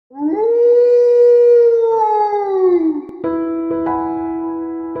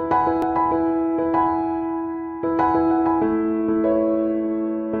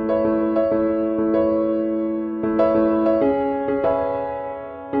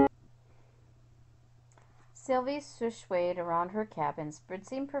Sylvie swayed around her cabin,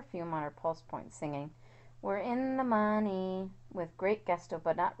 spritzing perfume on her pulse point, singing, "We're in the money," with great gusto,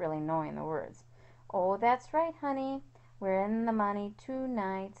 but not really knowing the words. "Oh, that's right, honey. We're in the money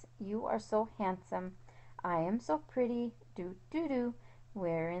tonight. You are so handsome. I am so pretty. Do, do, do.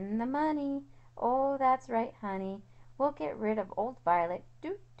 We're in the money. Oh, that's right, honey. We'll get rid of old Violet.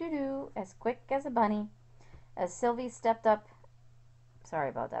 Do, do, do. As quick as a bunny." As Sylvie stepped up, sorry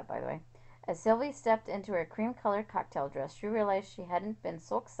about that, by the way. As Sylvie stepped into her cream-colored cocktail dress, she realized she hadn't been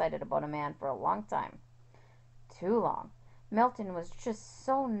so excited about a man for a long time. Too long. Milton was just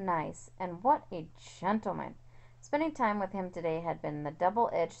so nice, and what a gentleman. Spending time with him today had been the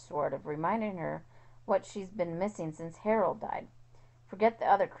double-edged sword of reminding her what she's been missing since Harold died. Forget the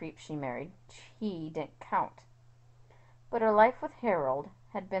other creep she married. He didn't count. But her life with Harold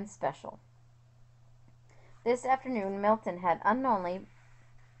had been special. This afternoon Milton had unknowingly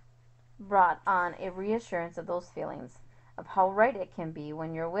brought on a reassurance of those feelings, of how right it can be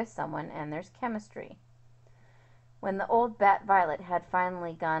when you're with someone and there's chemistry. When the old bat Violet had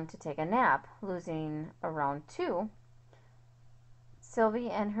finally gone to take a nap, losing around 2, Sylvie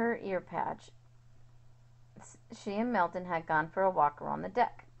and her ear patch, she and Milton had gone for a walk around the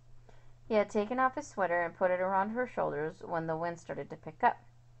deck. He had taken off his sweater and put it around her shoulders when the wind started to pick up.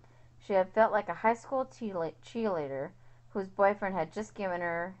 She had felt like a high school cheerleader whose boyfriend had just given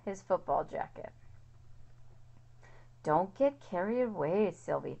her his football jacket. "Don't get carried away,"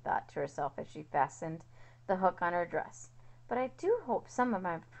 Sylvie thought to herself as she fastened the hook on her dress. "But I do hope some of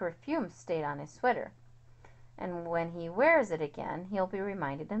my perfume stayed on his sweater. And when he wears it again, he'll be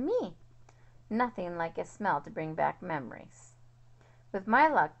reminded of me. Nothing like a smell to bring back memories. With my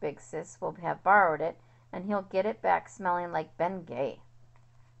luck, Big Sis will have borrowed it, and he'll get it back smelling like Ben Gay."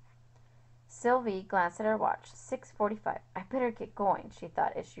 Sylvie glanced at her watch. 6:45. "I better get going," she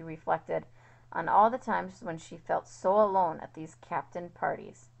thought as she reflected on all the times when she felt so alone at these captain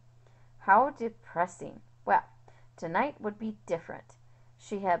parties. How depressing. Well, tonight would be different.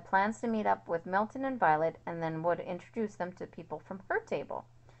 She had plans to meet up with Milton and Violet, and then would introduce them to people from her table,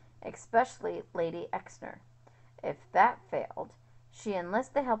 especially Lady Exner. If that failed, she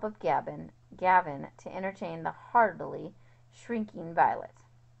enlisted the help of Gavin to entertain the heartily shrinking Violet.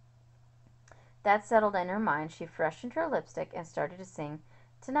 That settled in her mind, she freshened her lipstick and started to sing,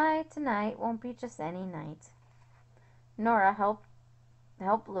 "Tonight won't be just any night." Nora helped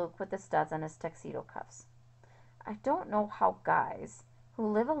Luke with the studs on his tuxedo cuffs. "I don't know how guys who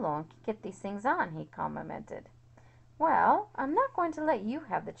live alone can get these things on," he commented. "Well, I'm not going to let you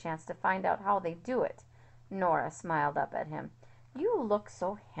have the chance to find out how they do it." Nora smiled up at him. "You look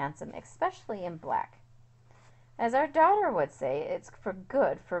so handsome, especially in black." "As our daughter would say, it's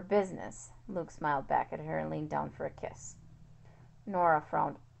good for business." Luke smiled back at her and leaned down for a kiss. Nora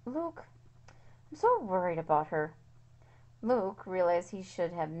frowned. "Luke, I'm so worried about her." Luke realized he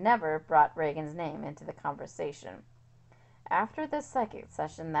should have never brought Reagan's name into the conversation. After the psychic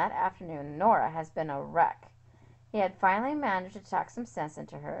session that afternoon, Nora has been a wreck. He had finally managed to talk some sense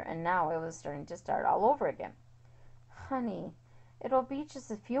into her, and now it was starting to start all over again. "Honey, it'll be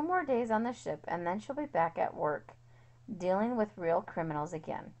just a few more days on the ship, and then she'll be back at work, dealing with real criminals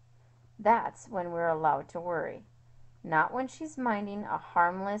again. That's when we're allowed to worry. Not when she's minding a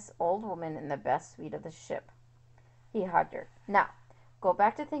harmless old woman in the best suite of the ship." He hugged her. "Now, go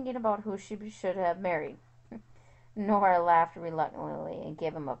back to thinking about who she should have married." Nora laughed reluctantly and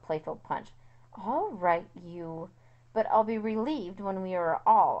gave him a playful punch. "All right, but I'll be relieved when we are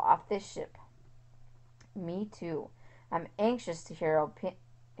all off this ship." "Me too. I'm anxious to hear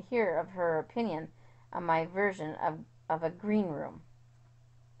of her opinion on my version of a green room."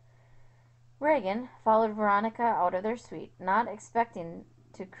 Reagan followed Veronica out of their suite, not expecting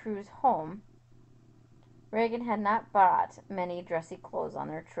to cruise home. Reagan had not brought many dressy clothes on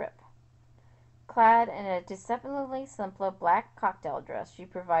their trip. Clad in a deceptively simple black cocktail dress, she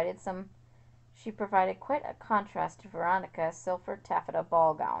provided quite a contrast to Veronica's silver taffeta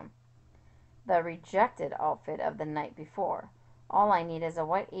ball gown, the rejected outfit of the night before. "All I need is a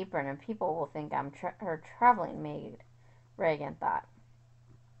white apron, and people will think I'm her traveling maid," Reagan thought.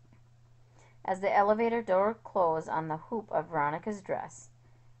 As the elevator door closed on the hoop of Veronica's dress,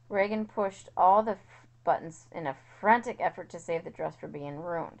 Reagan pushed all the buttons in a frantic effort to save the dress from being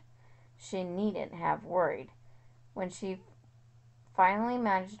ruined. She needn't have worried. When she finally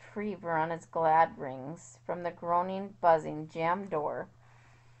managed to free Veronica's glad rings from the groaning, buzzing, jammed door,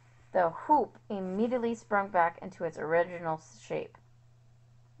 the hoop immediately sprung back into its original shape.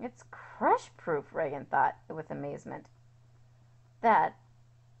 "It's crush-proof," Reagan thought with amazement. That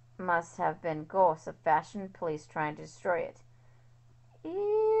must have been ghosts of fashion police trying to destroy it.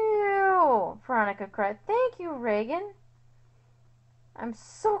 "Ew!" Veronica Veronica cried. "Thank you, Regan. I'm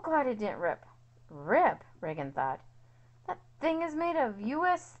so glad it didn't rip." "Rip?" Regan thought. "That thing is made of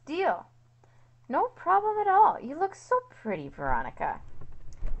U.S. steel." "No problem at all. You look so pretty, Veronica."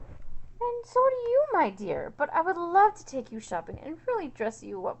 "And so do you, my dear. But I would love to take you shopping and really dress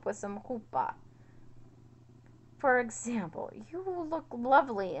you up with some hoopah. For example, you will look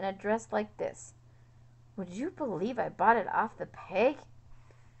lovely in a dress like this. Would you believe I bought it off the peg?"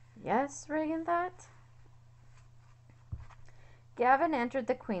 Yes, Regan thought. Gavin entered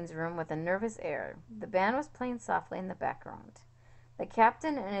the Queen's room with a nervous air. The band was playing softly in the background. The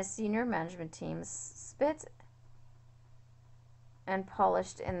captain and his senior management team, spit and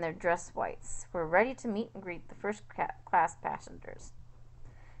polished in their dress whites, were ready to meet and greet the first-class passengers.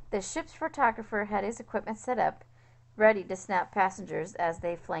 The ship's photographer had his equipment set up, ready to snap passengers as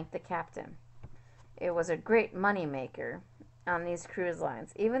they flanked the captain. It was a great money-maker on these cruise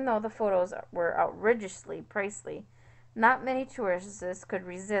lines. Even though the photos were outrageously pricey, not many tourists could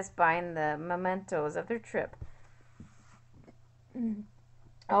resist buying the mementos of their trip.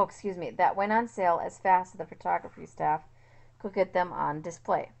 That went on sale as fast as the photography staff could get them on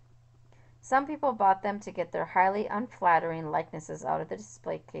display. Some people bought them to get their highly unflattering likenesses out of the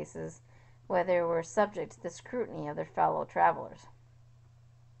display cases, where they were subject to the scrutiny of their fellow travelers.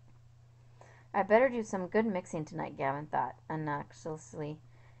 "I better do some good mixing tonight," Gavin thought, obnoxiously.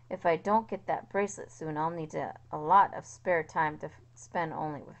 "If I don't get that bracelet soon, I'll need a lot of spare time to spend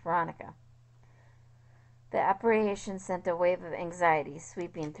only with Veronica." The apprehension sent a wave of anxiety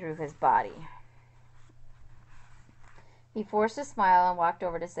sweeping through his body. He forced a smile and walked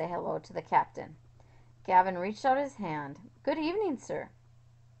over to say hello to the captain. Gavin reached out his hand. "Good evening, sir."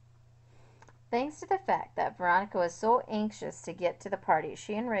 Thanks to the fact that Veronica was so anxious to get to the party,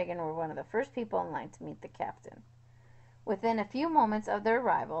 she and Regan were one of the first people in line to meet the captain. Within a few moments of their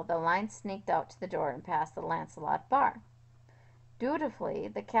arrival, the line sneaked out to the door and past the Lancelot bar. Dutifully,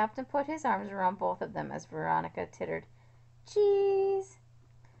 the captain put his arms around both of them as Veronica tittered, "Cheese!"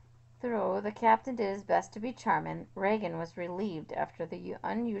 Though the captain did his best to be charming, Regan was relieved after the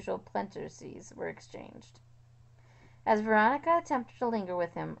unusual pleasantries were exchanged. As Veronica attempted to linger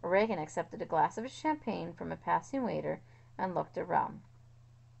with him, Regan accepted a glass of champagne from a passing waiter and looked around.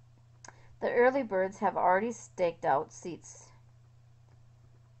 The early birds have already staked out seats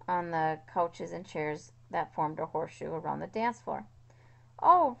on the couches and chairs that formed a horseshoe around the dance floor.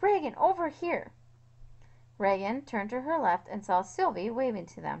 "Oh, Regan, over here!" Regan turned to her left and saw Sylvie waving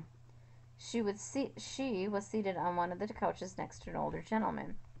to them. She was seated on one of the couches next to an older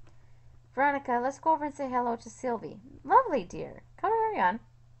gentleman. "Veronica, let's go over and say hello to Sylvie." "Lovely, dear. Come on."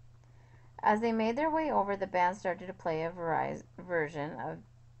 As they made their way over, the band started to play a version of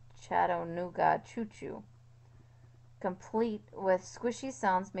Chattanooga Choo Choo, complete with squishy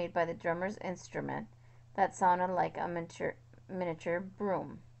sounds made by the drummer's instrument that sounded like a miniature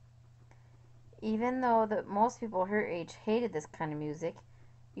broom. Even though most people her age hated this kind of music,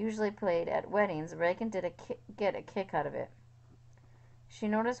 usually played at weddings, Regan did get a kick out of it. She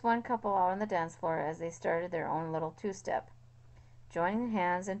noticed one couple out on the dance floor as they started their own little two-step, joining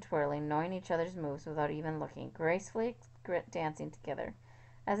hands and twirling, knowing each other's moves without even looking, gracefully dancing together,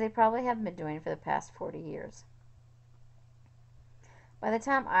 as they probably have been doing for the past 40 years. "By the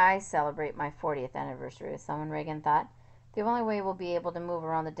time I celebrate my 40th anniversary with someone," Regan thought, "the only way we'll be able to move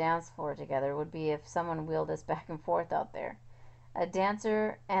around the dance floor together would be if someone wheeled us back and forth out there." A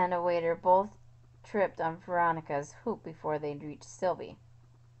dancer and a waiter both tripped on Veronica's hoop before they reached Sylvie.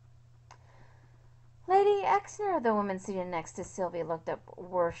 "Lady Exner," the woman seated next to Sylvie looked up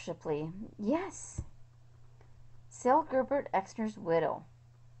worshipfully. "Yes." "Syl Gerbert Exner's widow."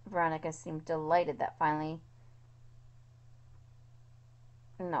 Veronica seemed delighted that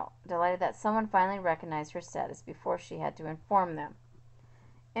someone finally recognized her status before she had to inform them.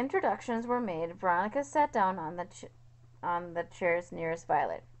 Introductions were made. Veronica sat down on the chairs nearest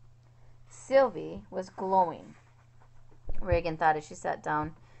Violet. Sylvie was glowing, Regan thought as she sat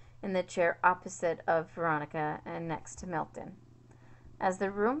down in the chair opposite of Veronica and next to Milton. As the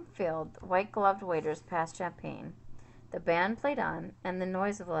room filled, white-gloved waiters passed champagne. The band played on, and the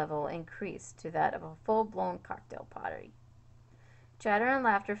noise level increased to that of a full-blown cocktail party. Chatter and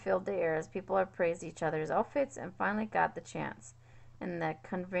laughter filled the air as people praised each other's outfits and finally got the chance, in the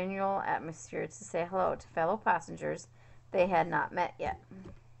convivial atmosphere, to say hello to fellow passengers they had not met yet.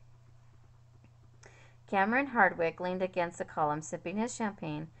 Cameron Hardwick leaned against the column, sipping his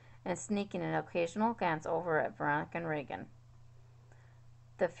champagne and sneaking an occasional glance over at Veronica and Regan.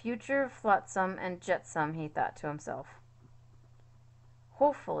 "The future flotsam and jetsam," he thought to himself.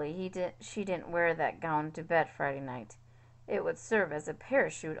 Hopefully she didn't wear that gown to bed Friday night. It would serve as a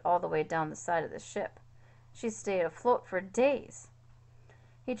parachute all the way down the side of the ship. She stayed afloat for days.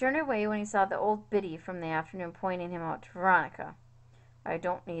 He turned away when he saw the old biddy from the afternoon pointing him out to Veronica. I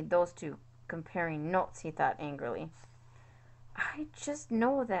don't need those two comparing notes, he thought angrily. I just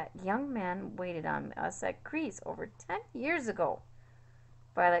know that young man waited on us at Greece over 10 years ago,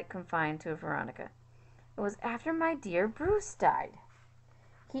 Violet confided to Veronica. It was after my dear Bruce died.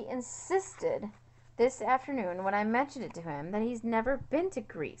 He insisted this afternoon when I mentioned it to him that he's never been to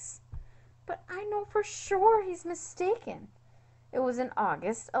Greece. But I know for sure he's mistaken. It was in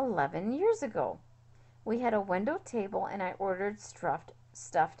August 11 years ago. We had a window table and I ordered stuffed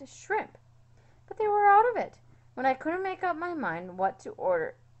shrimp. But they were out of it. When I couldn't make up my mind what to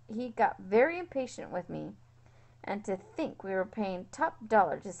order, he got very impatient with me. And to think we were paying top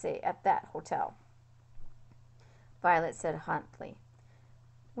dollar to stay at that hotel. Violet said hotly,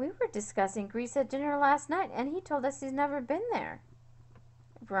 We were discussing Greece at dinner last night, and he told us he's never been there.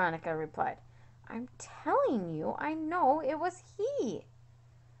 Veronica replied, I'm telling you, I know it was he.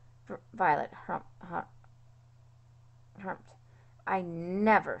 Violet humped. I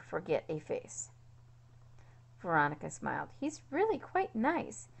never forget a face. Veronica smiled. He's really quite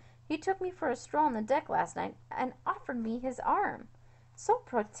nice. He took me for a stroll on the deck last night and offered me his arm. So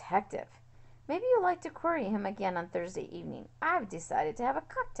protective. Maybe you'll like to query him again on Thursday evening. I've decided to have a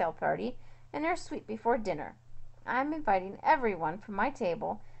cocktail party in our suite before dinner. I'm inviting everyone from my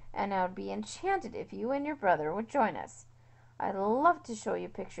table, and I would be enchanted if you and your brother would join us. I'd love to show you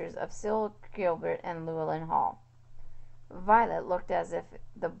pictures of Cyril Gilbert and Llewellyn Hall. Violet looked as if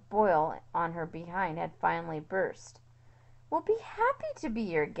the boil on her behind had finally burst. We'll be happy to be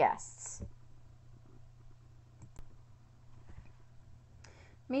your guests.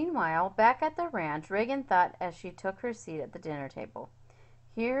 Meanwhile, back at the ranch, Regan thought as she took her seat at the dinner table.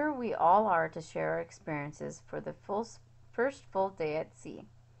 Here we all are to share our experiences for the first full day at sea.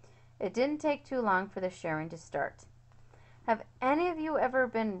 It didn't take too long for the sharing to start. Have any of you ever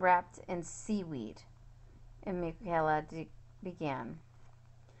been wrapped in seaweed? And Michaela began.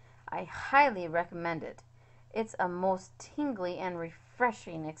 I highly recommend it. It's a most tingly and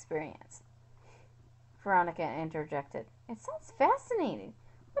refreshing experience. Veronica interjected. It sounds fascinating.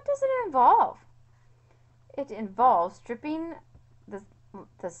 What does it involve? It involves stripping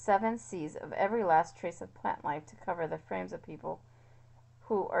the seven seas of every last trace of plant life to cover the frames of people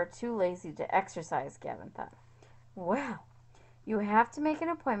who are too lazy to exercise, Gavin thought. Well, you have to make an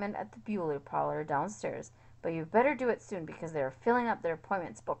appointment at the Bueller parlor downstairs, but you better do it soon because they are filling up their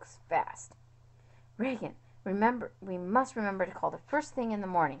appointments books fast. Regan, we must remember to call the first thing in the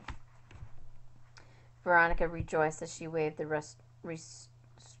morning. Veronica rejoiced as she waved the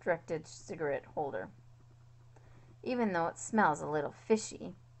restricted cigarette holder. Even though it smells a little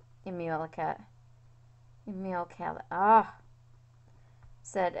fishy, Emil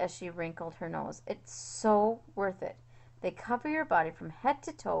said as she wrinkled her nose. It's so worth it. They cover your body from head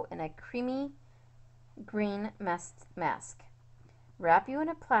to toe in a creamy green mask, wrap you in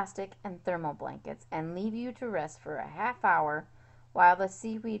a plastic and thermal blankets, and leave you to rest for a half hour while the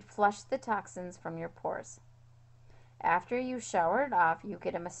seaweed flushes the toxins from your pores. After you shower it off, you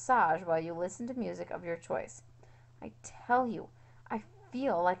get a massage while you listen to music of your choice. I tell you, I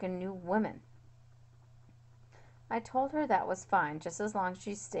feel like a new woman. I told her that was fine, just as long as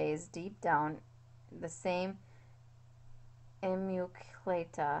she stays deep down the same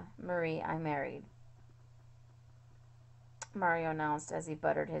Emucleta Marie I married, Mario announced as he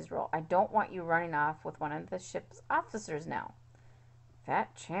buttered his roll. I don't want you running off with one of the ship's officers now.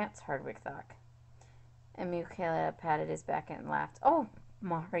 Fat chance, Hardwick thought. Emucleta patted his back and laughed. Oh,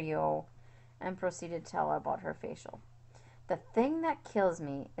 Mario, and proceeded to tell about her facial. The thing that kills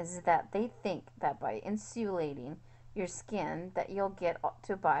me is that they think that by insulating your skin that you'll get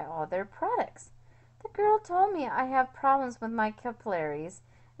to buy all their products. The girl told me I have problems with my capillaries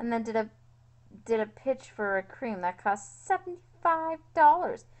and then did a pitch for a cream that cost $75. Can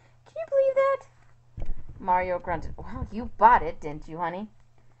you believe that? Mario grunted. Well, you bought it, didn't you, honey?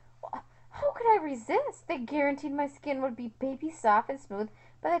 Well, how could I resist? They guaranteed my skin would be baby soft and smooth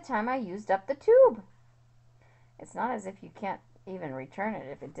by the time I used up the tube. It's not as if you can't even return it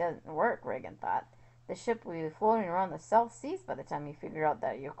if it doesn't work, Regan thought. The ship will be floating around the South Seas by the time you figure out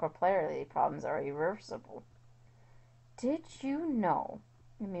that your capillary problems are irreversible. Did you know,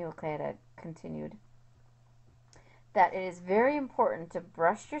 Emucleta continued, that it is very important to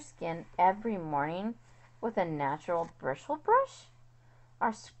brush your skin every morning with a natural bristle brush?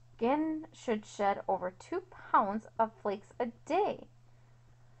 Our skin should shed over 2 pounds of flakes a day.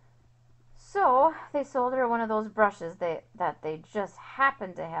 So they sold her one of those brushes that they just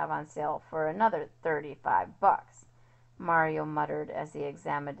happened to have on sale for another $35. Mario muttered as he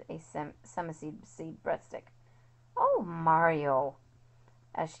examined a sesame seed breadstick. "Oh, Mario,"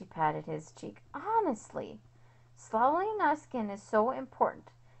 as she patted his cheek, "honestly, slowing our skin is so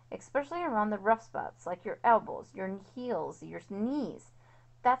important, especially around the rough spots like your elbows, your heels, your knees.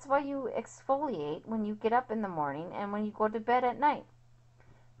 That's why you exfoliate when you get up in the morning and when you go to bed at night."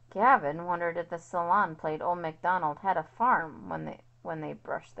 Gavin wondered if the salon played Old MacDonald had a farm when they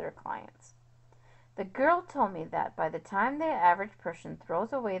brushed their clients. "The girl told me that by the time the average person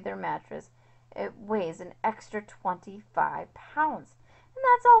throws away their mattress, it weighs an extra 25 pounds. And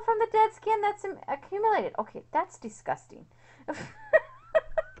that's all from the dead skin that's accumulated." Okay, that's disgusting.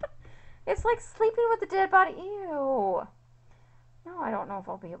 It's like sleeping with a dead body. Ew. No, I don't know if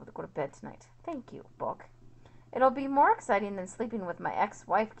I'll be able to go to bed tonight. Thank you, book. It'll be more exciting than sleeping with my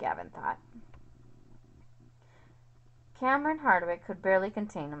ex-wife, Gavin thought. Cameron Hardwick could barely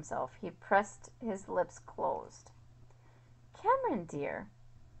contain himself. He pressed his lips closed. "Cameron, dear,"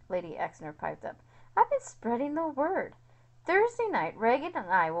 Lady Exner piped up, "I've been spreading the word. Thursday night, Regan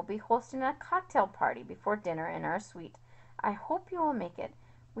and I will be hosting a cocktail party before dinner in our suite. I hope you will make it.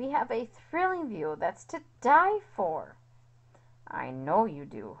 We have a thrilling view that's to die for." "I know you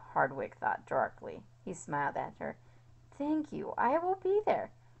do," Hardwick thought darkly. He smiled at her. "Thank you. I will be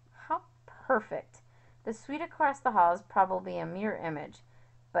there." How perfect. The suite across the hall is probably a mere image,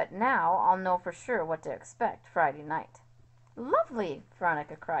 but now I'll know for sure what to expect Friday night. "Lovely!"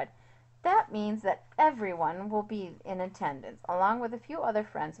 Veronica cried. "That means that everyone will be in attendance, along with a few other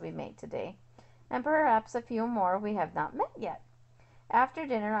friends we made today, and perhaps a few more we have not met yet. After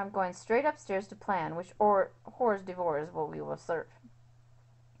dinner I'm going straight upstairs to plan which hors d'oeuvres we will serve."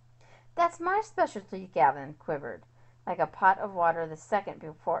 "That's my specialty," Gavin quivered, like a pot of water the second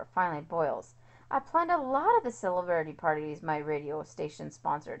before it finally boils. "I planned a lot of the celebrity parties my radio station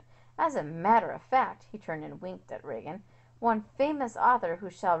sponsored. As a matter of fact," he turned and winked at Regan, "one famous author who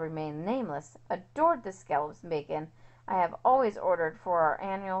shall remain nameless adored the scallops bacon I have always ordered for our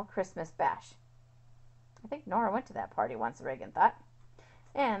annual Christmas bash." I think Nora went to that party once, Regan thought.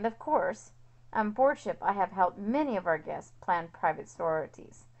 "And, of course, on board ship I have helped many of our guests plan private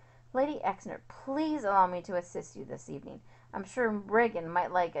sororities. Lady Exner, please allow me to assist you this evening. I'm sure Regan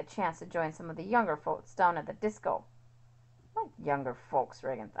might like a chance to join some of the younger folks down at the disco." What younger folks,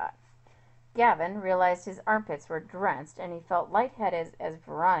 Regan thought. Gavin realized his armpits were drenched, and he felt lightheaded as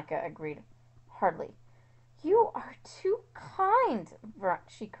Veronica agreed heartily. "You are too kind,"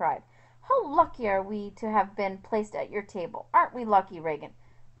 she cried. "How lucky are we to have been placed at your table? Aren't we lucky, Regan?"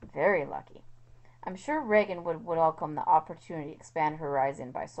 "Very lucky." "I'm sure Regan would welcome the opportunity to expand her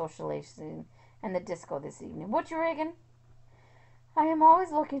horizon by socializing in the disco this evening. Would you, Regan?" "I am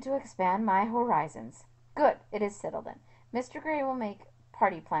always looking to expand my horizons." "Good. It is settled then. Mr. Gray will make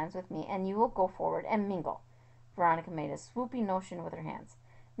party plans with me, and you will go forward and mingle." Veronica made a swooping motion with her hands.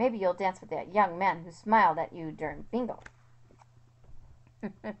 "Maybe you'll dance with that young man who smiled at you during bingo."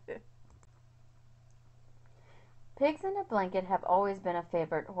 "Pigs in a blanket have always been a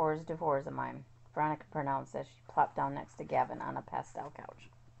favorite hors d'oeuvres of mine," Veronica pronounced as she plopped down next to Gavin on a pastel couch.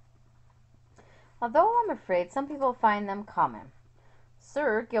 "Although I'm afraid some people find them common.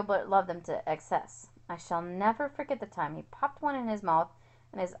 Sir Gilbert loved them to excess. I shall never forget the time he popped one in his mouth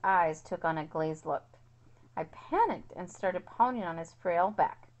and his eyes took on a glazed look. I panicked and started pounding on his frail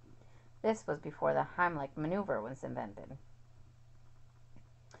back." This was before the Heimlich maneuver was invented.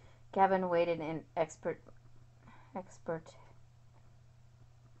 Gavin waited in expertly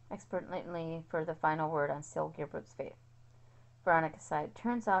for the final word on Sir Gilbert's fate. Veronica sighed.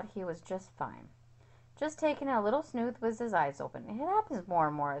 "Turns out he was just fine. Just taking a little snooze with his eyes open. It happens more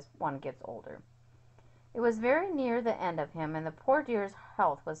and more as one gets older. It was very near the end of him, and the poor dear's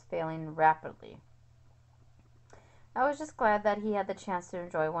health was failing rapidly. I was just glad that he had the chance to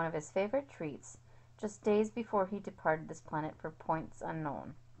enjoy one of his favorite treats just days before he departed this planet for points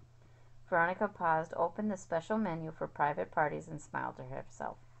unknown." Veronica paused, opened the special menu for private parties, and smiled to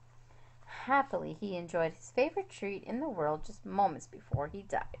herself. Happily, he enjoyed his favorite treat in the world just moments before he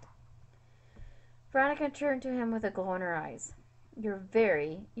died. Veronica turned to him with a glow in her eyes. You're a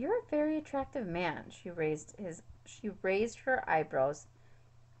very attractive man." She raised her eyebrows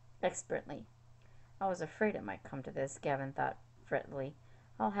expertly. "I was afraid it might come to this," Gavin thought fretfully.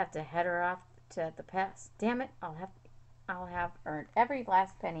 "I'll have to head her off to the past. Damn it, I'll have earned every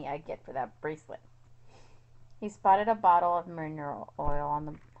last penny I get for that bracelet." He spotted a bottle of mineral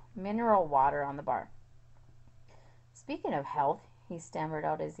water on the bar. "Speaking of health," he stammered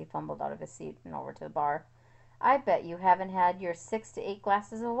out as he fumbled out of his seat and over to the bar, "I bet you haven't had your 6 to 8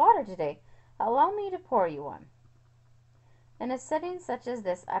 glasses of water today. Allow me to pour you one." "In a setting such as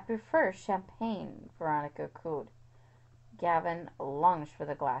this I prefer champagne," Veronica cooed. Gavin lunged for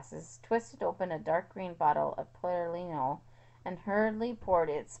the glasses, twisted open a dark green bottle of Perlino, and hurriedly poured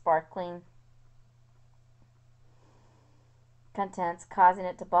its sparkling contents, causing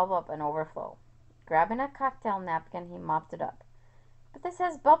it to bubble up and overflow. Grabbing a cocktail napkin, he mopped it up. "But this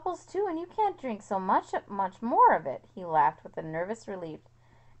has bubbles too, and you can't drink so much more of it," he laughed with a nervous relief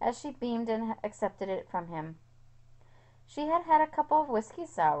as she beamed and accepted it from him. She had had a couple of whiskey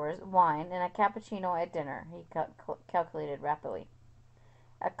sours, wine, and a cappuccino at dinner, he calculated rapidly.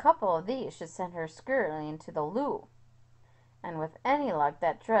 A couple of these should send her scurrying to the loo. And with any luck,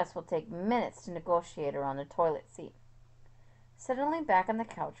 that dress will take minutes to negotiate around the toilet seat. Suddenly back on the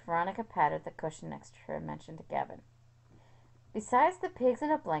couch, Veronica patted the cushion next to her and mentioned to Gavin, "Besides the pigs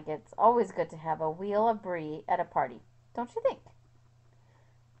and a blanket, it's always good to have a wheel of brie at a party, don't you think?"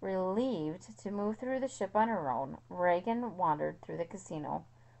 Relieved to move through the ship on her own, Regan wandered through the casino,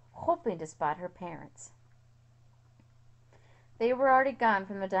 hoping to spot her parents. They were already gone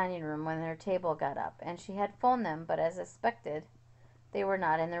from the dining room when their table got up, and she had phoned them, but as expected, they were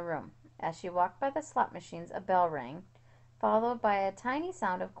not in their room. As she walked by the slot machines, a bell rang, followed by a tiny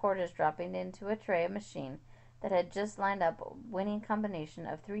sound of quarters dropping into a tray of machine that had just lined up a winning combination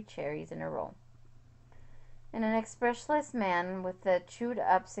of 3 cherries in a row. And an expressionless man with a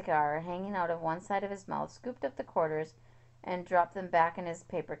chewed-up cigar hanging out of one side of his mouth scooped up the quarters and dropped them back in his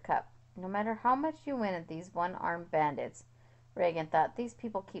paper cup. No matter how much you win at these one-armed bandits, Regan thought, these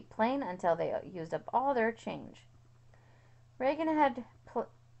people keep playing until they used up all their change. Regan had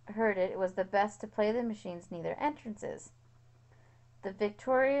heard it was the best to play the machines near their entrances. The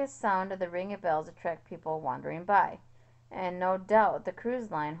victorious sound of the ring of bells attract people wandering by, and no doubt the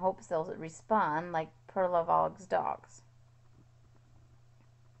cruise line hopes they'll respond like Perlavog's dogs.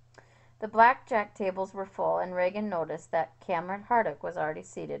 The blackjack tables were full, and Regan noticed that Cameron Hardock was already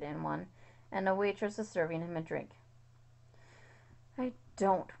seated in one, and a waitress was serving him a drink. "I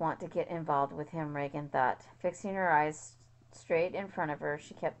don't want to get involved with him," Regan thought. Fixing her eyes straight in front of her,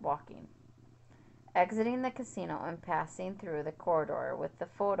 she kept walking. Exiting the casino and passing through the corridor with the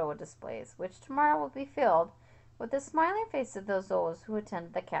photo displays, which tomorrow will be filled with the smiling faces of those who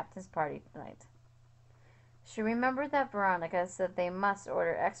attended the captain's party tonight. She remembered that Veronica said they must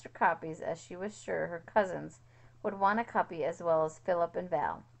order extra copies, as she was sure her cousins would want a copy as well as Philip and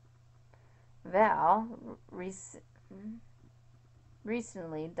Val. Val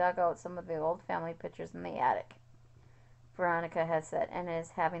recently dug out some of the old family pictures in the attic, Veronica had said, and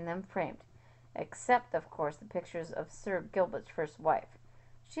is having them framed. Except, of course, the pictures of Sir Gilbert's first wife.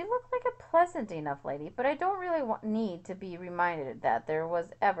 She looked like a pleasant enough lady, but I don't really need to be reminded that there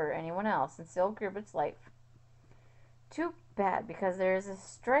was ever anyone else in Sir Gilbert's life. Too bad, because there is a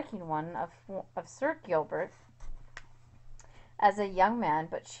striking one of Sir Gilbert as a young man,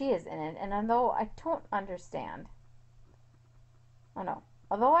 but she is in it, and although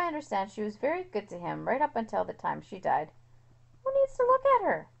I understand she was very good to him right up until the time she died, who needs to look at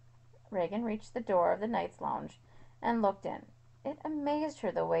her? Regan reached the door of the Knight's Lounge and looked in. It amazed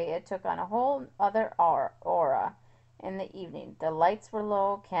her the way it took on a whole other aura in the evening. The lights were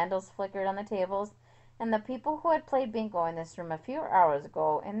low, candles flickered on the tables, and the people who had played bingo in this room a few hours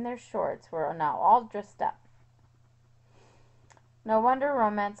ago in their shorts were now all dressed up. No wonder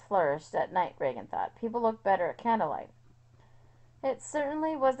romance flourished at night, Regan thought. People looked better at candlelight. It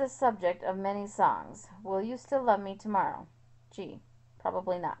certainly was the subject of many songs. Will you still love me tomorrow? Gee,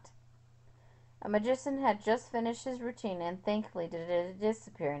 probably not. A magician had just finished his routine and thankfully did a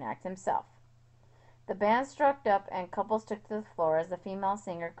disappearing act himself. The band struck up and couples took to the floor as the female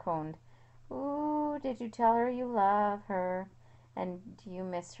singer crooned, "Ooh, did you tell her you love her? And do you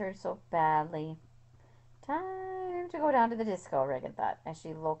miss her so badly?" Time to go down to the disco, Regan thought, as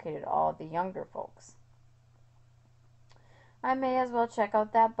she located all the younger folks. I may as well check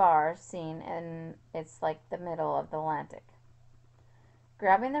out that bar scene, and it's like the middle of the Atlantic.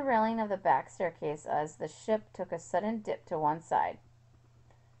 Grabbing the railing of the back staircase as the ship took a sudden dip to one side,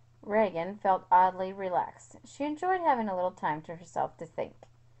 Regan felt oddly relaxed. She enjoyed having a little time to herself to think.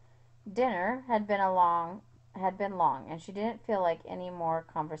 Dinner had been long, and she didn't feel like any more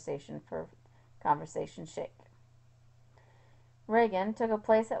conversation for conversation's sake. Regan took a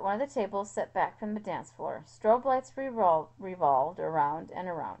place at one of the tables set back from the dance floor. Strobe lights revolved around and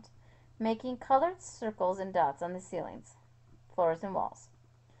around, making colored circles and dots on the ceilings, floors, and walls.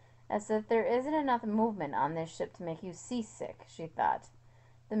 As if there isn't enough movement on this ship to make you seasick, she thought.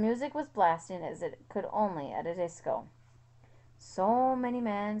 The music was blasting as it could only at a disco. So many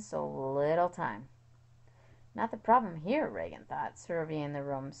men, so little time. Not the problem here, Regan thought, surveying the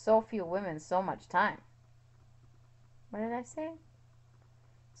room. So few women, so much time. What did I say?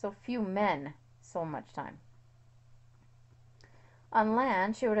 So few men, so much time. On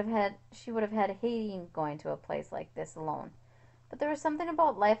land, she would have had hating going to a place like this alone. But there was something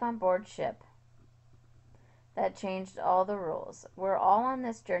about life on board ship that changed all the rules. We're all on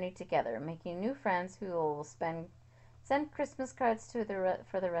this journey together, making new friends who will send Christmas cards for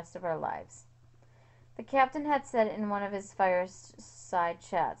the rest of our lives. The captain had said in one of his fireside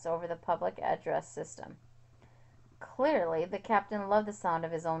chats over the public address system. Clearly, the captain loved the sound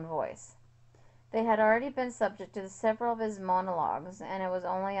of his own voice. They had already been subject to several of his monologues, and it was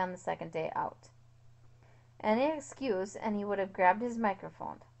only on the second day out. Any excuse, and he would have grabbed his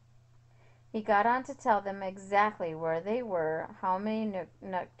microphone. He got on to tell them exactly where they were, how many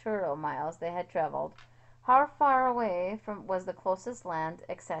nocturnal miles they had traveled, how far away was the closest land,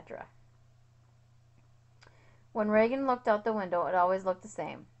 etc. When Regan looked out the window, it always looked the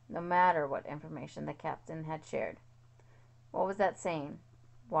same, no matter what information the captain had shared. What was that saying?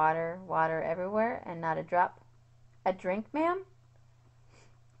 Water, water everywhere, and not a drop. A drink, ma'am?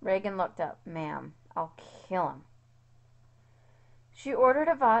 Regan looked up. Ma'am, I'll kill him. She ordered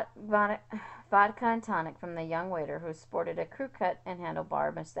a vodka and tonic from the young waiter who sported a crew-cut and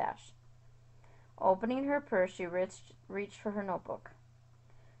handlebar mustache. Opening her purse, she reached for her notebook.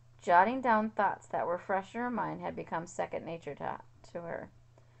 Jotting down thoughts that were fresh in her mind had become second nature to her.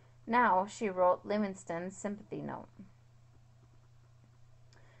 Now she wrote Livingstone's sympathy note.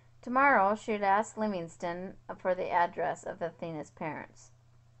 Tomorrow she'd ask Livingstone for the address of Athena's parents.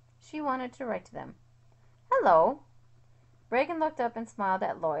 She wanted to write to them. Hello. Regan looked up and smiled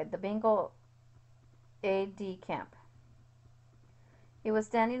at Lloyd, the bingo aide-de-camp. He was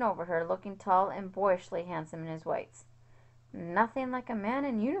standing over her, looking tall and boyishly handsome in his whites. Nothing like a man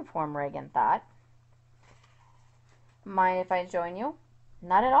in uniform, Regan thought. Mind if I join you?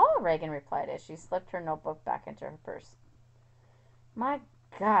 Not at all, Regan replied as she slipped her notebook back into her purse. My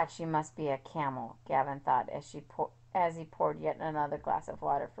God, she must be a camel, Gavin thought as he poured yet another glass of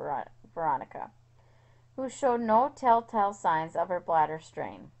water for Veronica, who showed no telltale signs of her bladder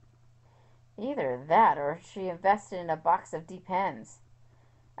strain. Either that or she invested in a box of Depends.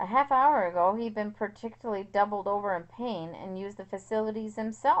 A half hour ago he'd been particularly doubled over in pain and used the facilities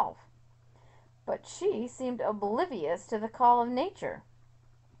himself. But she seemed oblivious to the call of nature.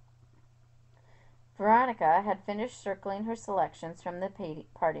 Veronica had finished circling her selections from the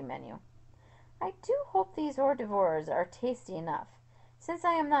party menu. I do hope these hors d'oeuvres are tasty enough. Since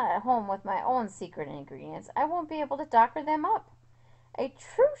I am not at home with my own secret ingredients, I won't be able to doctor them up. A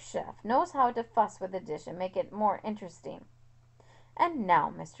true chef knows how to fuss with a dish and make it more interesting. And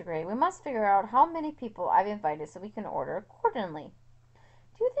now, Mr. Gray, we must figure out how many people I've invited so we can order accordingly.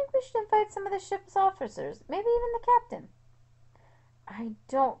 Do you think we should invite some of the ship's officers, maybe even the captain? I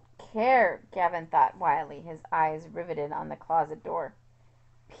don't care, Gavin thought wildly, his eyes riveted on the closet door.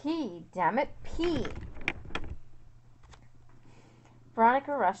 Pee, damn it, pee!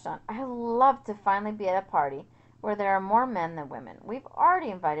 Veronica rushed on. I love to finally be at a party where there are more men than women. We've already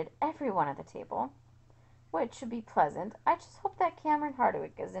invited everyone at the table, which should be pleasant. I just hope that Cameron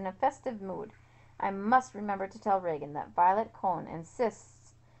Hardwick is in a festive mood. I must remember to tell Regan that Violet Cohn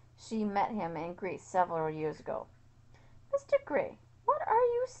insists she met him in Greece several years ago. Mr. Gray, what are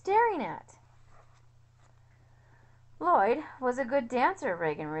you staring at? Lloyd was a good dancer,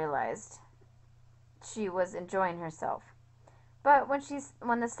 Regan realized. She was enjoying herself. But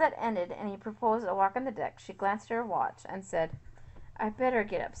when the set ended and he proposed a walk on the deck, she glanced at her watch and said, I better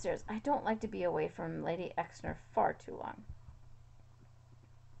get upstairs. I don't like to be away from Lady Exner far too long.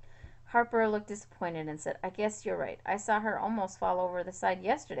 Harper looked disappointed and said, I guess you're right. I saw her almost fall over the side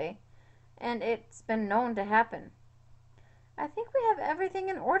yesterday, and it's been known to happen. I think we have everything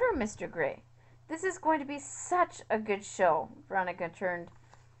in order, Mr. Gray. This is going to be such a good show. Veronica turned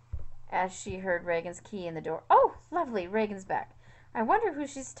as she heard Regan's key in the door. Oh, lovely, Regan's back. I wonder who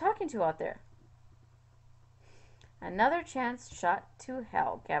she's talking to out there. Another chance shot to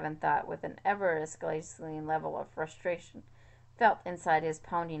hell, Gavin thought, with an ever-escalating level of frustration felt inside his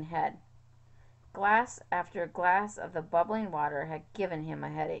pounding head. Glass after glass of the bubbling water had given him a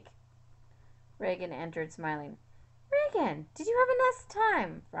headache. Regan entered, smiling. Regan, did you have a nice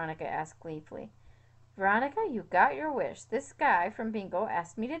time? Veronica asked gleefully. Veronica, you got your wish. This guy from Bingo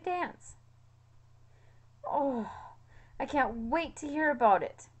asked me to dance. Oh, I can't wait to hear about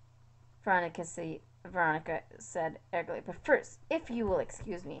it, Veronica said eagerly. But first, if you will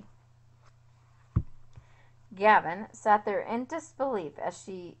excuse me. Gavin sat there in disbelief as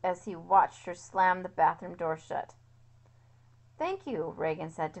he watched her slam the bathroom door shut. Thank you, Regan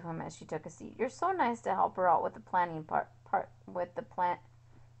said to him as she took a seat. You're so nice to help her out with the planning out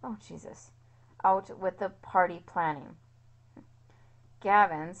with the party planning.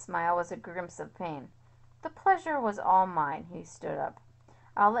 Gavin's smile was a grimace of pain. The pleasure was all mine. He stood up.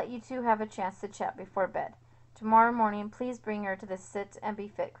 I'll let you two have a chance to chat before bed. Tomorrow morning, please bring her to the Sit and Be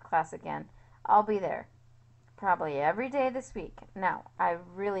Fit class again. I'll be there. Probably every day this week. Now, I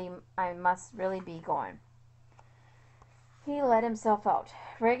must really be going. He let himself out.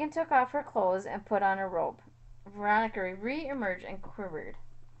 Reagan took off her clothes and put on a robe. Veronica re-emerged and quivered.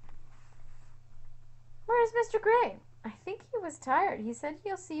 Where is Mr. Gray? I think he was tired. He said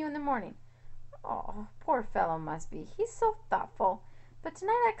he'll see you in the morning. Oh, poor fellow must be. He's so thoughtful. But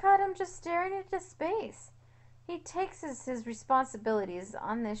tonight I caught him just staring into space. He takes his responsibilities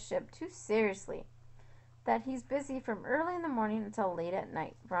on this ship too seriously. That he's busy from early in the morning until late at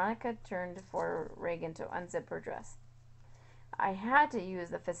night. Veronica turned for Reagan to unzip her dress. I had to use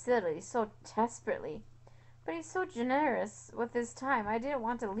the facility so desperately. But he's so generous with his time. I didn't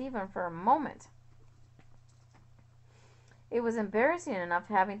want to leave him for a moment. It was embarrassing enough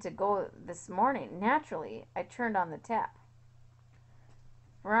having to go this morning. Naturally, I turned on the tap.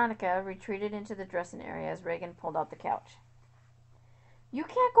 Veronica retreated into the dressing area as Reagan pulled out the couch. You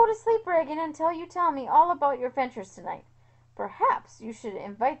can't go to sleep, Reagan, until you tell me all about your ventures tonight. Perhaps you should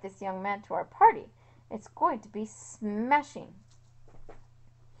invite this young man to our party. It's going to be smashing.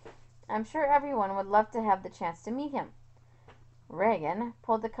 I'm sure everyone would love to have the chance to meet him. Reagan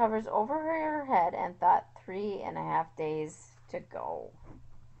pulled the covers over her head and thought 3.5 days to go.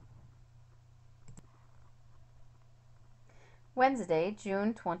 Wednesday,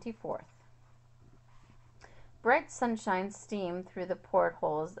 June 24th. Bright sunshine steamed through the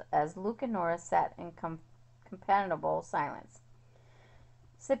portholes as Luke and Nora sat in companionable silence,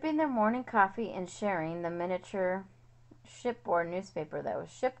 sipping their morning coffee and sharing the miniature shipboard newspaper that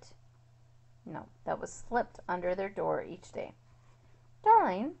was slipped under their door each day.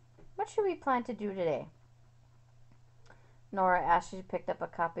 Darling, what should we plan to do today? Nora asked as she picked up a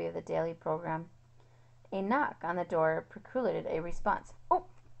copy of the daily program. A knock on the door precluded a response. Oh,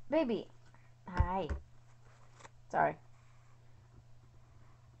 baby. Hi. Sorry.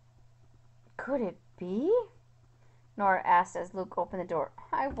 Could it be? Nora asked as Luke opened the door.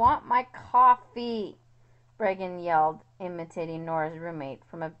 I want my coffee, Reagan yelled, imitating Nora's roommate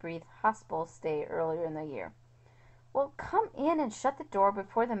from a brief hospital stay earlier in the year. Well, come in and shut the door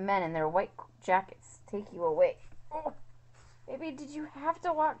before the men in their white jackets take you away. Oh, baby, did you have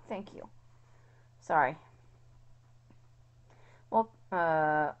to walk? Thank you. Sorry. Well,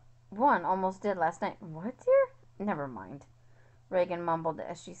 one almost did last night. What, dear? Never mind. Reagan mumbled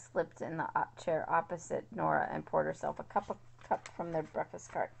as she slipped in the chair opposite Nora and poured herself a cup from their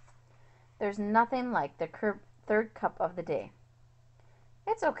breakfast cart. There's nothing like the third cup of the day.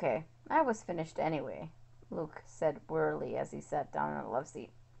 It's okay. I was finished anyway, Luke said wearily as he sat down in the love seat.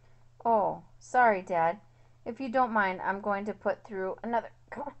 Oh, sorry, Dad. If you don't mind, I'm going to put through another...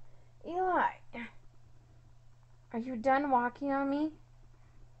 Eli, are you done walking on me?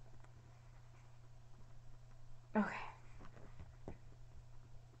 Okay.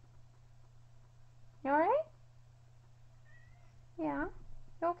 You alright? Yeah?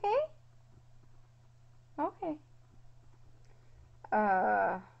 You okay? Okay.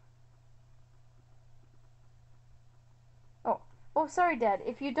 Oh, sorry, Dad.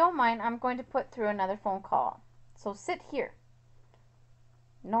 If you don't mind, I'm going to put through another phone call. So sit here.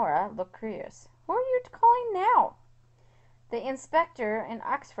 Nora looked curious. Who are you calling now? The inspector in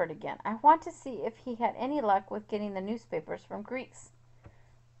Oxford again. I want to see if he had any luck with getting the newspapers from Greece.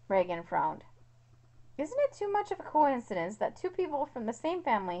 Reagan frowned. Isn't it too much of a coincidence that two people from the same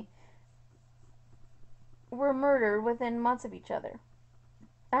family were murdered within months of each other?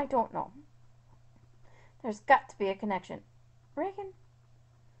 I don't know. There's got to be a connection. Reagan,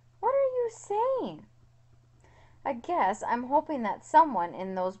 what are you saying? I guess I'm hoping that someone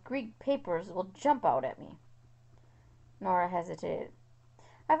in those Greek papers will jump out at me. Nora hesitated.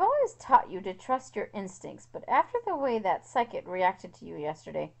 I've always taught you to trust your instincts, but after the way that psychic reacted to you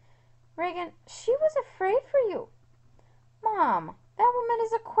yesterday, Reagan, she was afraid for you. Mom, that woman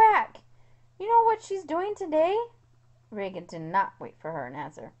is a quack. You know what she's doing today? Reagan did not wait for her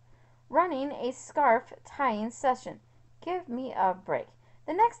answer. Running a scarf tying session. Give me a break.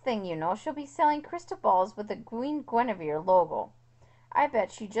 The next thing you know, she'll be selling crystal balls with the Queen Guinevere logo. I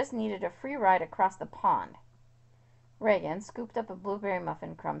bet she just needed a free ride across the pond. Reagan scooped up a blueberry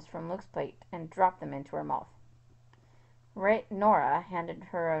muffin crumbs from Luke's plate and dropped them into her mouth. Nora handed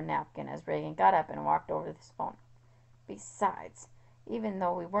her a napkin as Reagan got up and walked over to the phone. Besides, even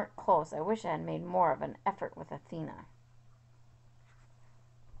though we weren't close, I wish I had made more of an effort with Athena.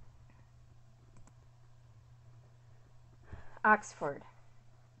 Oxford.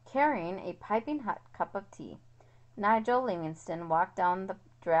 Carrying a piping hot cup of tea, Nigel Livingston walked down the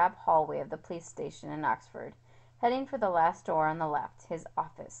drab hallway of the police station in Oxford, heading for the last door on the left, his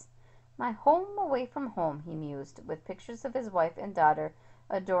office. My home away from home, he mused, with pictures of his wife and daughter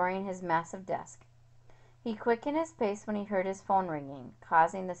adoring his massive desk. He quickened his pace when he heard his phone ringing,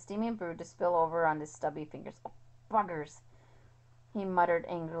 causing the steaming brew to spill over on his stubby fingers. "Oh, buggers!" he muttered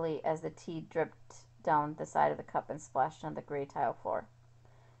angrily as the tea dripped down the side of the cup and splashed on the gray tile floor.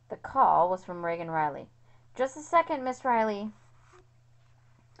 The call was from Regan Riley. "Just a second, Miss Riley."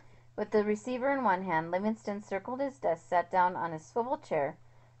 With the receiver in one hand, Livingston circled his desk, sat down on his swivel chair.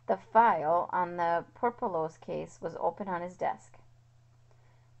 The file on the Porpoise case was open on his desk.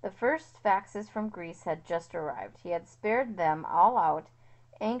 The first faxes from Greece had just arrived. He had spared them all out,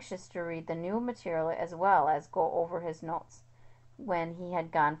 anxious to read the new material as well as go over his notes, when he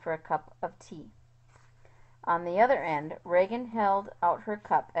had gone for a cup of tea. On the other end, Regan held out her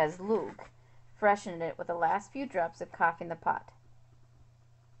cup as Luke freshened it with the last few drops of coffee in the pot.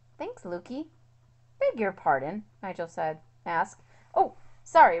 "Thanks, Lukey." "Beg your pardon?" Nigel asked. "Oh,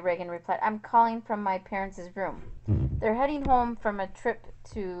 sorry," Regan replied. "I'm calling from my parents' room. They're heading home from a trip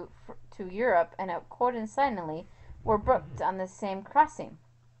to Europe, and coincidentally, we're booked on the same crossing."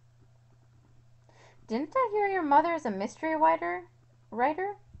 "Didn't I hear your mother is a mystery writer?"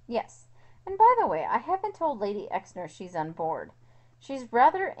 "Yes. And by the way, I haven't told Lady Exner she's on board. She's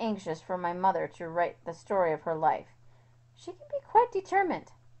rather anxious for my mother to write the story of her life. She can be quite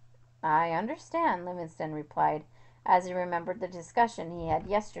determined." "I understand," Livingstone replied, as he remembered the discussion he had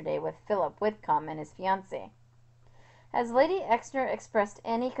yesterday with Philip Whitcomb and his fiancée. "Has Lady Exner expressed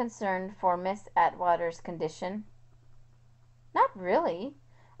any concern for Miss Atwater's condition?" "Not really,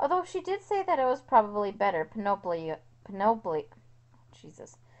 although she did say that it was probably better Penelope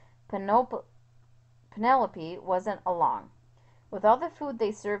wasn't along. With all the food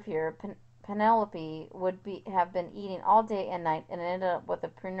they serve here, Penelope would have been eating all day and night and ended up with a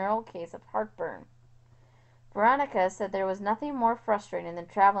perennial case of heartburn. Veronica said there was nothing more frustrating than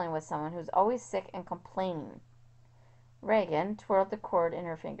traveling with someone who's always sick and complaining." Regan twirled the cord in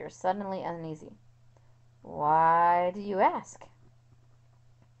her fingers, suddenly uneasy. "Why do you ask?"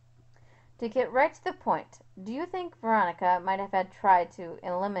 "To get right to the point, do you think Veronica might have tried to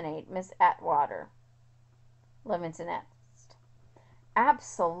eliminate Miss Atwater?" Livingston asked.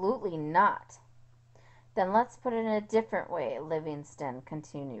 "Absolutely not." "Then let's put it in a different way," Livingston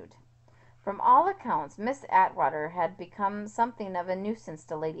continued. "From all accounts, Miss Atwater had become something of a nuisance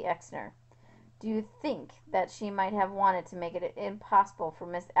to Lady Exner. Do you think that she might have wanted to make it impossible for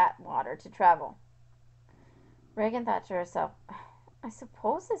Miss Atwater to travel?" Regan thought to herself, "I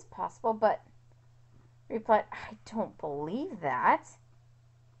suppose it's possible, but," replied, "I don't believe that."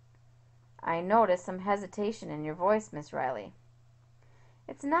 "I noticed some hesitation in your voice, Miss Riley."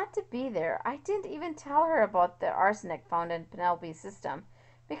 "It's not to be there. I didn't even tell her about the arsenic found in Penelope's system,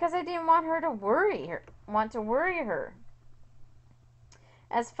 because I didn't want to worry her.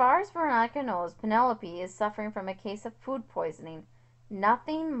 As far as Veronica knows, Penelope is suffering from a case of food poisoning.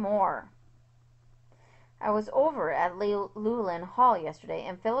 Nothing more. I was over at Llewellyn Hall yesterday,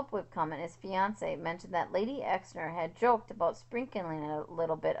 and Philip Whitcomb and his fiancée mentioned that Lady Exner had joked about sprinkling a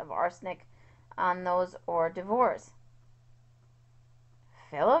little bit of arsenic on those hors d'oeuvres."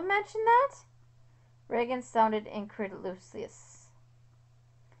 "Philip mentioned that?" Regan sounded incredulous.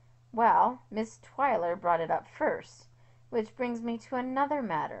 "Well, Miss Twyler brought it up first. Which brings me to another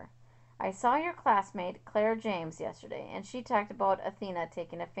matter. I saw your classmate, Claire James, yesterday, and she talked about Athena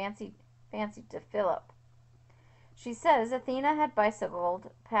taking a fancy to Philip. She says Athena had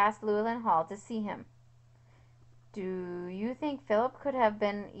bicycled past Llewellyn Hall to see him. Do you think Philip could have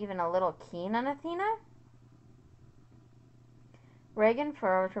been even a little keen on Athena?" Regan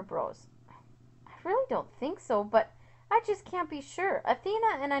furrowed her brows. "I really don't think so, but I just can't be sure.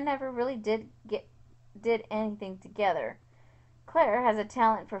 Athena and I never really did anything together. Claire has a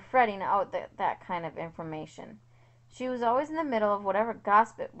talent for fretting out that kind of information. She was always in the middle of whatever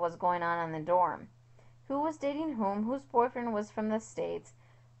gossip was going on in the dorm. Who was dating whom, whose boyfriend was from the States,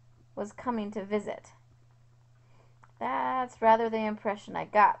 was coming to visit." "That's rather the impression I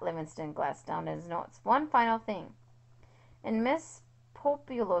got." Livingston glanced down at his notes. "One final thing. In Miss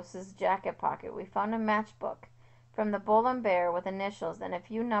Populos's jacket pocket we found a matchbook from the Bull and Bear with initials and a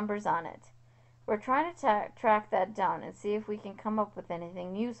few numbers on it. We're trying to track that down and see if we can come up with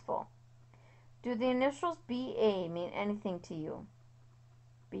anything useful. Do the initials B.A. mean anything to you?"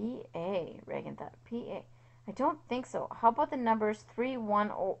 "B.A.?" Regan thought. "P.A. I don't think so. How about the numbers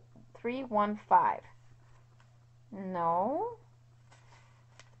 315? No?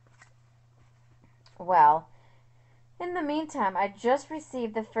 Well, In the meantime, I just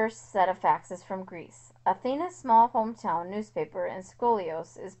received the first set of faxes from Greece. Athena's small hometown newspaper in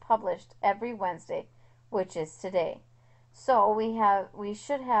Scholios is published every Wednesday, which is today. So we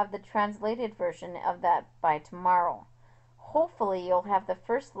should have the translated version of that by tomorrow. Hopefully you'll have the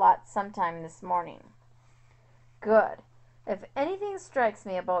first lot sometime this morning. Good. If anything strikes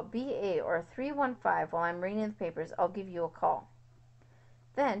me about BA or 315 while I'm reading the papers, I'll give you a call.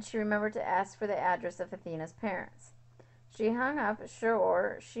 Then she remembered to ask for the address of Athena's parents. She hung up,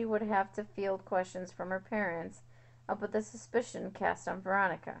 sure she would have to field questions from her parents about the suspicion cast on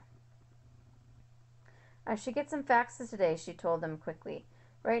Veronica. I should get some faxes today, she told them quickly.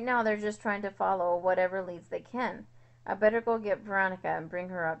 Right now they're just trying to follow whatever leads they can. I better go get Veronica and bring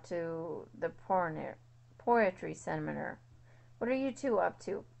her up to the poetry seminar. What are you two up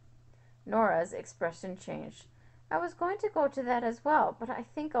to? Nora's expression changed. I was going to go to that as well, but I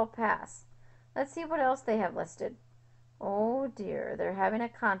think I'll pass. Let's see what else they have listed. Oh dear, they're having a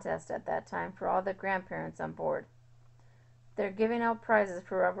contest at that time for all the grandparents on board. They're giving out prizes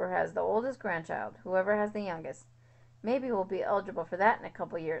for whoever has the oldest grandchild, whoever has the youngest. Maybe we'll be eligible for that in a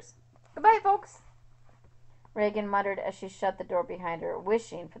couple years. Goodbye, folks. Reagan muttered as she shut the door behind her,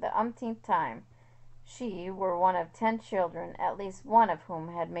 wishing for the umpteenth time she were one of 10 children, at least one of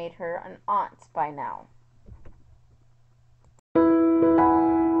whom had made her an aunt by now.